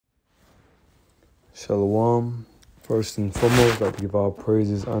Shalom. First and foremost, I'd like to give all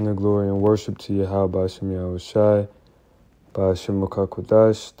praises, honor, glory, and worship to Yahweh Hashem Yahweh Shai, Ba'ashem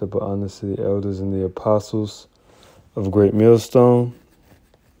Kodash, double honors to the elders and the apostles of Great Millstone.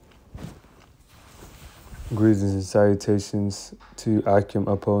 Greetings and salutations to Akim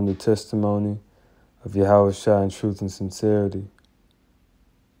upon the testimony of Yahweh Shai in truth and sincerity.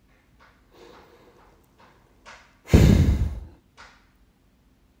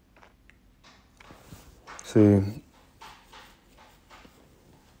 See,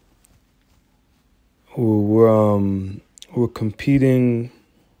 we're competing.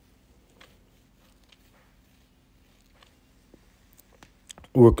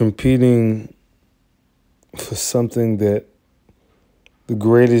 We're competing for something that the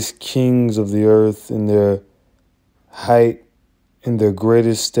greatest kings of the earth in their height and their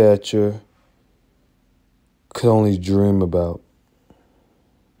greatest stature could only dream about.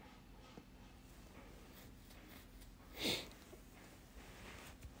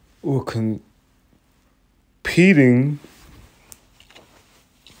 We're competing.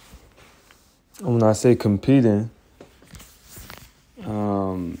 When I say competing,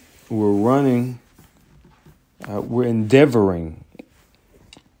 we're running, we're endeavoring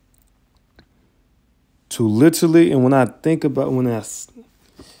to literally, and when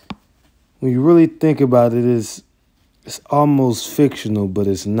you really think about it, it's almost fictional, but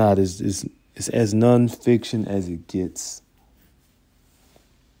it's not. It's as non-fiction as it gets.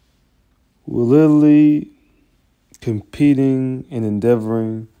 We're literally competing and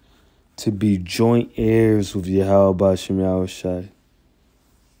endeavoring to be joint heirs with Yahweh Ba'ashem Yahweh Shai.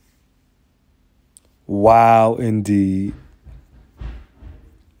 Wow, indeed.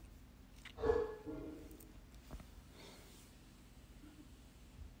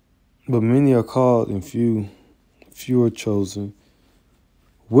 But many are called and few are chosen.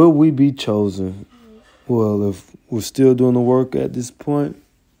 Will we be chosen? Well, if we're still doing the work at this point,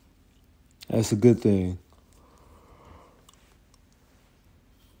 that's a good thing.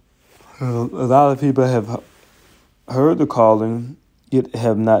 A lot of people have heard the calling, yet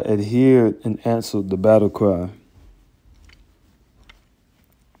have not adhered and answered the battle cry.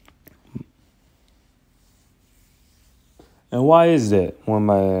 And why is that? One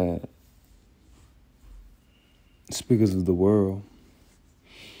might add. It's because of the world.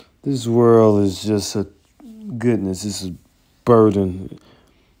 This world is just a goodness. It's a burden.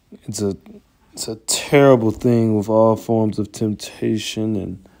 It's a terrible thing with all forms of temptation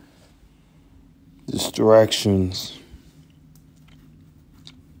and distractions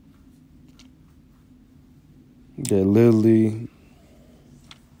that literally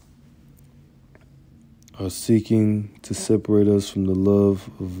are seeking to separate us from the love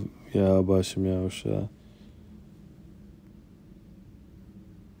of Yahweh Ba'ashem Yahweh Shai.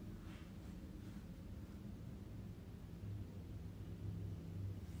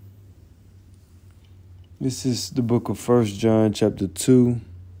 This is the book of 1 John chapter 2,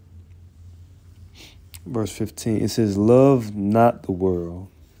 verse 15. It says, love not the world.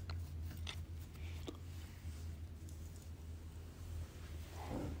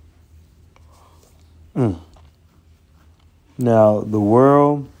 Now, the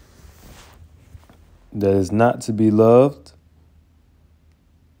world that is not to be loved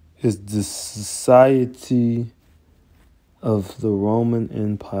is the society of the Roman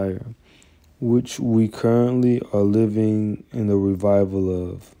Empire, which we currently are living in the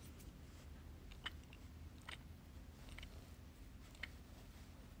revival of.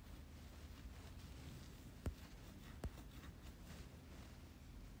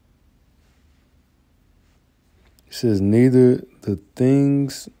 It says, neither the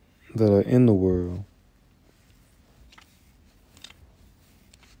things that are in the world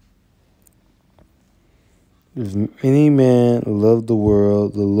if any man love the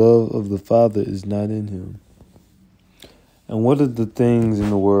world, the love of the Father is not in him. And what are the things in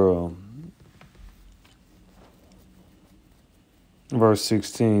the world? Verse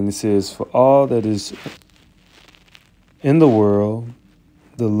 16, it says, for all that is in the world,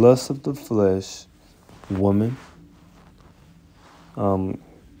 the lust of the flesh, woman,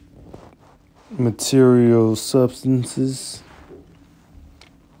 material substances,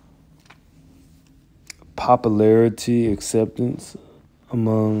 popularity, acceptance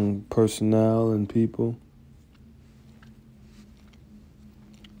among personnel and people,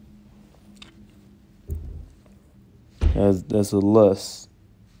 that's a lust.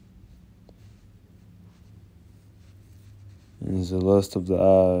 And it's the lust of the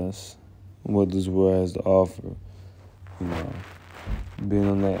eyes. What this world has to offer, being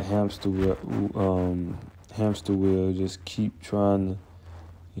on that hamster wheel, just keep trying to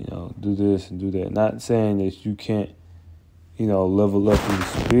do this and do that. Not saying that you can't, level up in the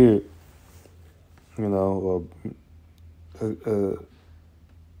spirit, or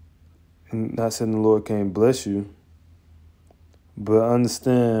not saying the Lord can't bless you, but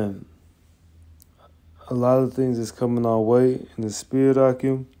understand a lot of things that's coming our way in the spirit,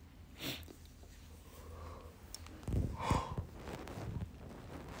 Akim,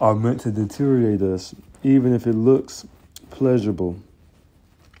 are meant to deteriorate us, even if it looks pleasurable.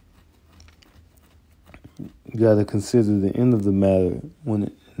 You got to consider the end of the matter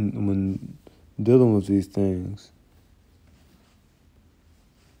when dealing with these things,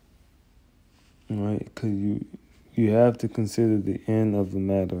 right? Because you have to consider the end of the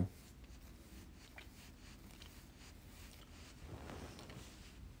matter.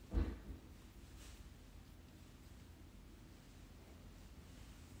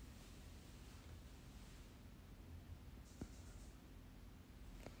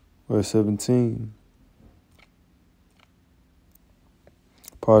 Verse 17.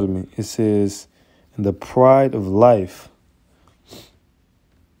 Pardon me. It says, "And the pride of life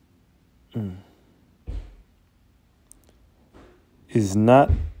is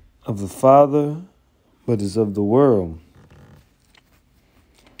not of the Father, but is of the world.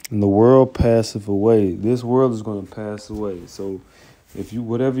 And the world passeth away." This world is going to pass away. So if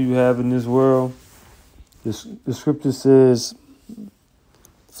whatever you have in this world, the scripture says,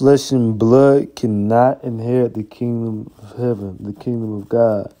 flesh and blood cannot inherit the kingdom of heaven, the kingdom of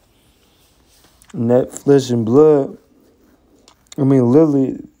God. And that flesh and blood,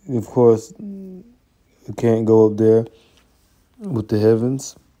 literally, of course, it can't go up there with the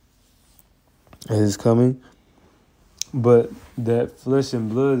heavens at his coming. But that flesh and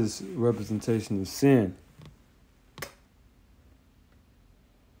blood is a representation of sin.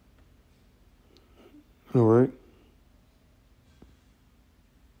 All right?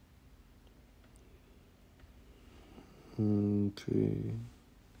 Okay.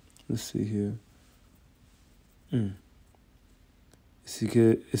 Let's see here.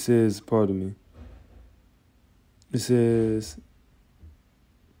 It says, pardon me. It says,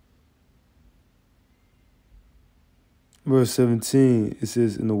 verse 17, it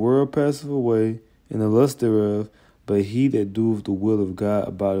says, "And the world passeth away, and the lust thereof, but he that doeth the will of God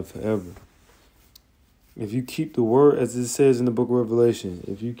abideth forever." If you keep the word, as it says in the book of Revelation,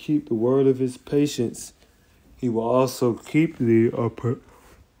 if you keep the word of his patience, he will also keep thee or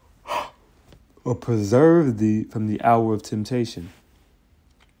preserve thee from the hour of temptation.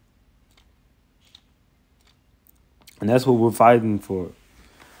 And that's what we're fighting for.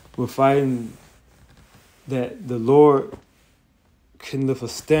 We're fighting that the Lord can lift a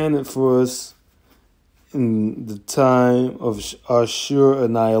standard for us in the time of our sure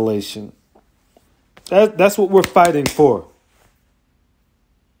annihilation. That's what we're fighting for.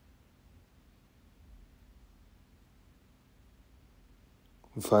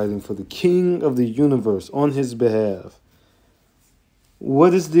 We're fighting for the King of the universe on his behalf.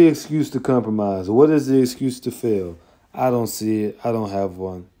 What is the excuse to compromise? What is the excuse to fail? I don't see it. I don't have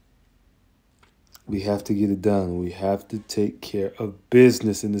one. We have to get it done. We have to take care of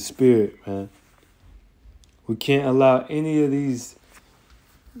business in the spirit, man. We can't allow any of these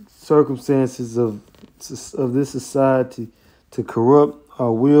circumstances of this society to corrupt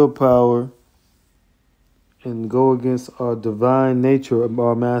our willpower and go against our divine nature,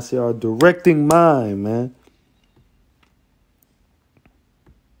 our directing mind, man.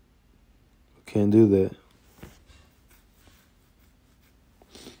 We can't do that.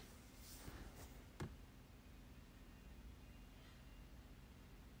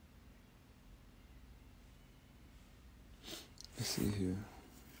 Let's see here.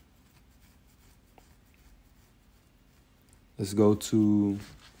 Let's go to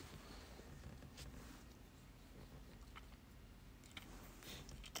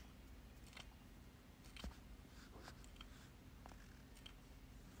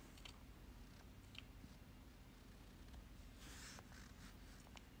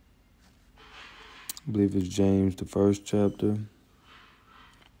I believe it's James, the first chapter.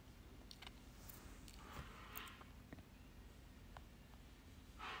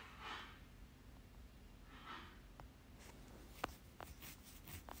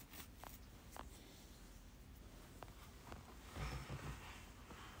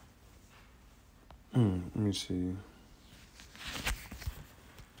 Let me see.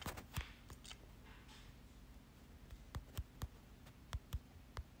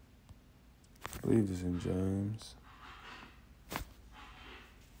 I believe it's in James.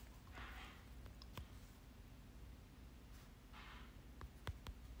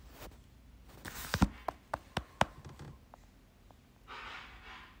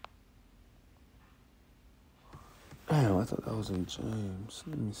 Damn, I thought that was in James.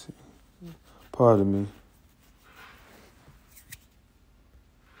 Let me see. Pardon me.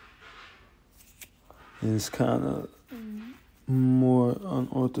 And it's kind of more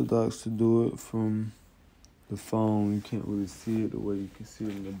unorthodox to do it from the phone. You can't really see it the way you can see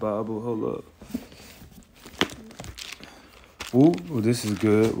it in the Bible. Hold up. Ooh, well, this is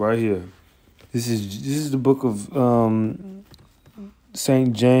good right here. This is the book of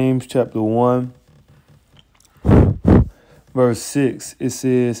St. James, chapter 1, verse 6. It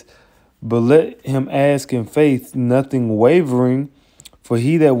says, "But let him ask in faith, nothing wavering, for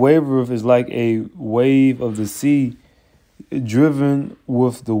he that wavereth is like a wave of the sea, driven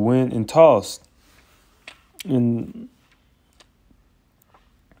with the wind and tossed." And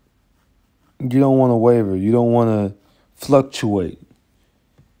you don't want to waver. You don't want to fluctuate.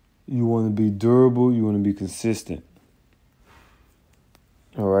 You want to be durable. You want to be consistent.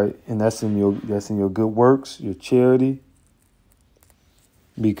 All right, and that's in your good works, your charity.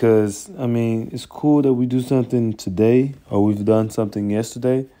 Because I mean, it's cool that we do something today or we've done something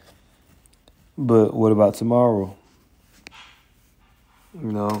yesterday. But what about tomorrow?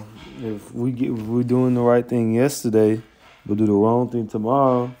 You know, if we're doing the right thing yesterday, but do the wrong thing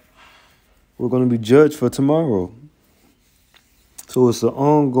tomorrow, we're going to be judged for tomorrow. So it's an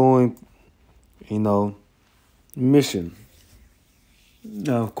ongoing, mission.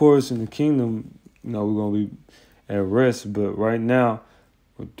 Now, of course, in the kingdom, we're going to be at rest. But right now,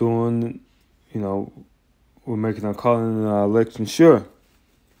 we're doing, we're making our calling and our election sure.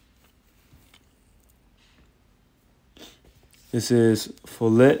 It says, "For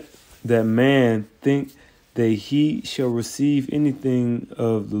let that man think that he shall receive anything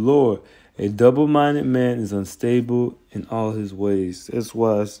of the Lord. A double-minded man is unstable in all his ways." That's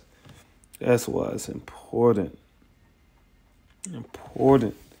why it's important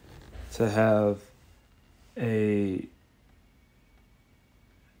to have a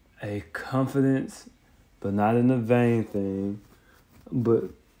confidence, but not in a vain thing, but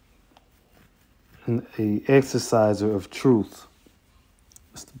a exerciser of truth.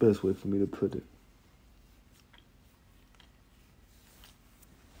 That's the best way for me to put it.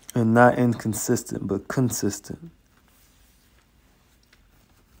 And not inconsistent, but consistent.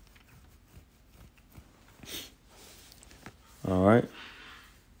 All right.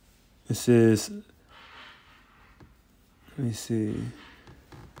 It says, let me see.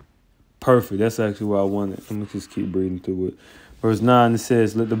 Perfect. That's actually where I wanted. Let me just keep reading through it. Verse 9, it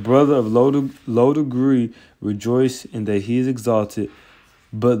says, "Let the brother of low degree rejoice in that he is exalted,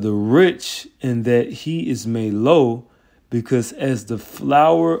 but the rich in that he is made low, because as the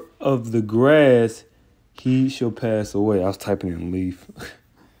flower of the grass, he shall pass away." I was typing in leaf.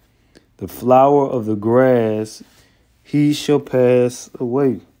 The flower of the grass, he shall pass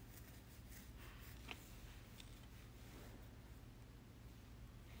away.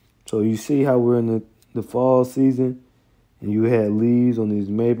 So you see how we're in the fall season, and you had leaves on these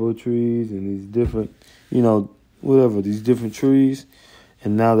maple trees and these different, these different trees,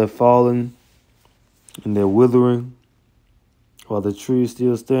 and now they're falling and they're withering while the tree is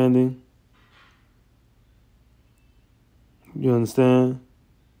still standing. You understand?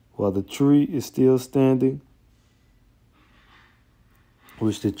 While the tree is still standing,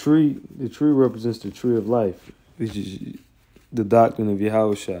 which the tree represents the tree of life, which is the doctrine of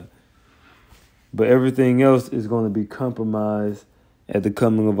Yahushua. But everything else is going to be compromised at the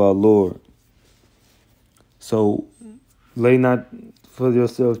coming of our Lord. So lay not for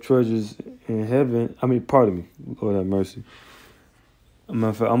yourself treasures in heaven. Pardon me. Lord have mercy. I'm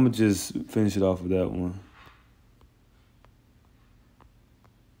going to just finish it off with that one.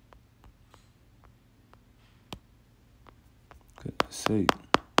 Goodness sake.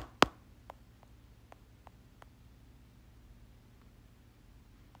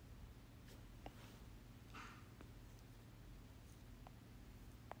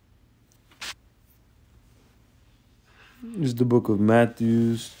 This is the book of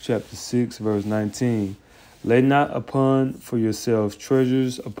Matthew, chapter 6, verse 19. "Lay not upon for yourselves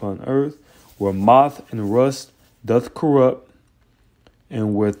treasures upon earth, where moth and rust doth corrupt,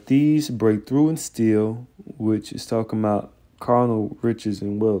 and where thieves break through and steal," which is talking about carnal riches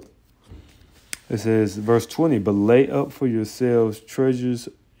and wealth. It says, verse 20, "But lay up for yourselves treasures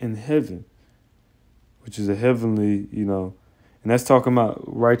in heaven," which is a heavenly, and that's talking about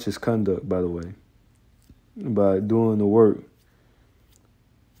righteous conduct, by the way. By doing the work.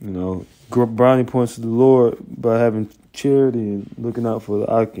 Brownie points to the Lord by having charity and looking out for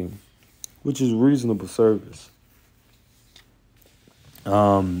the Akim, which is reasonable service.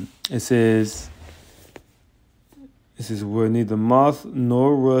 It says, "Where neither moth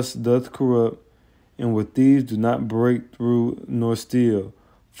nor rust doth corrupt, and with thieves do not break through nor steal.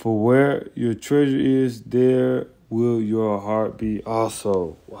 For where your treasure is, there will your heart be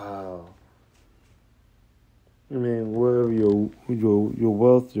also. Wow. I mean, wherever your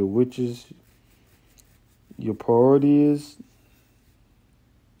wealth, your riches, your priority is,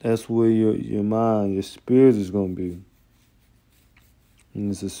 that's where your mind, your spirit is going to be.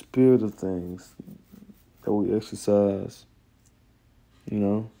 And it's a spirit of things that we exercise. You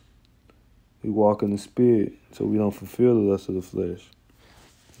know, we walk in the spirit so we don't fulfill the lust of the flesh.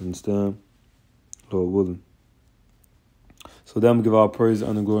 Understand? Lord willing. So then we give our praise,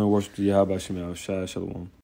 honor, glory, and worship to Yahweh Shem Shai Shalom.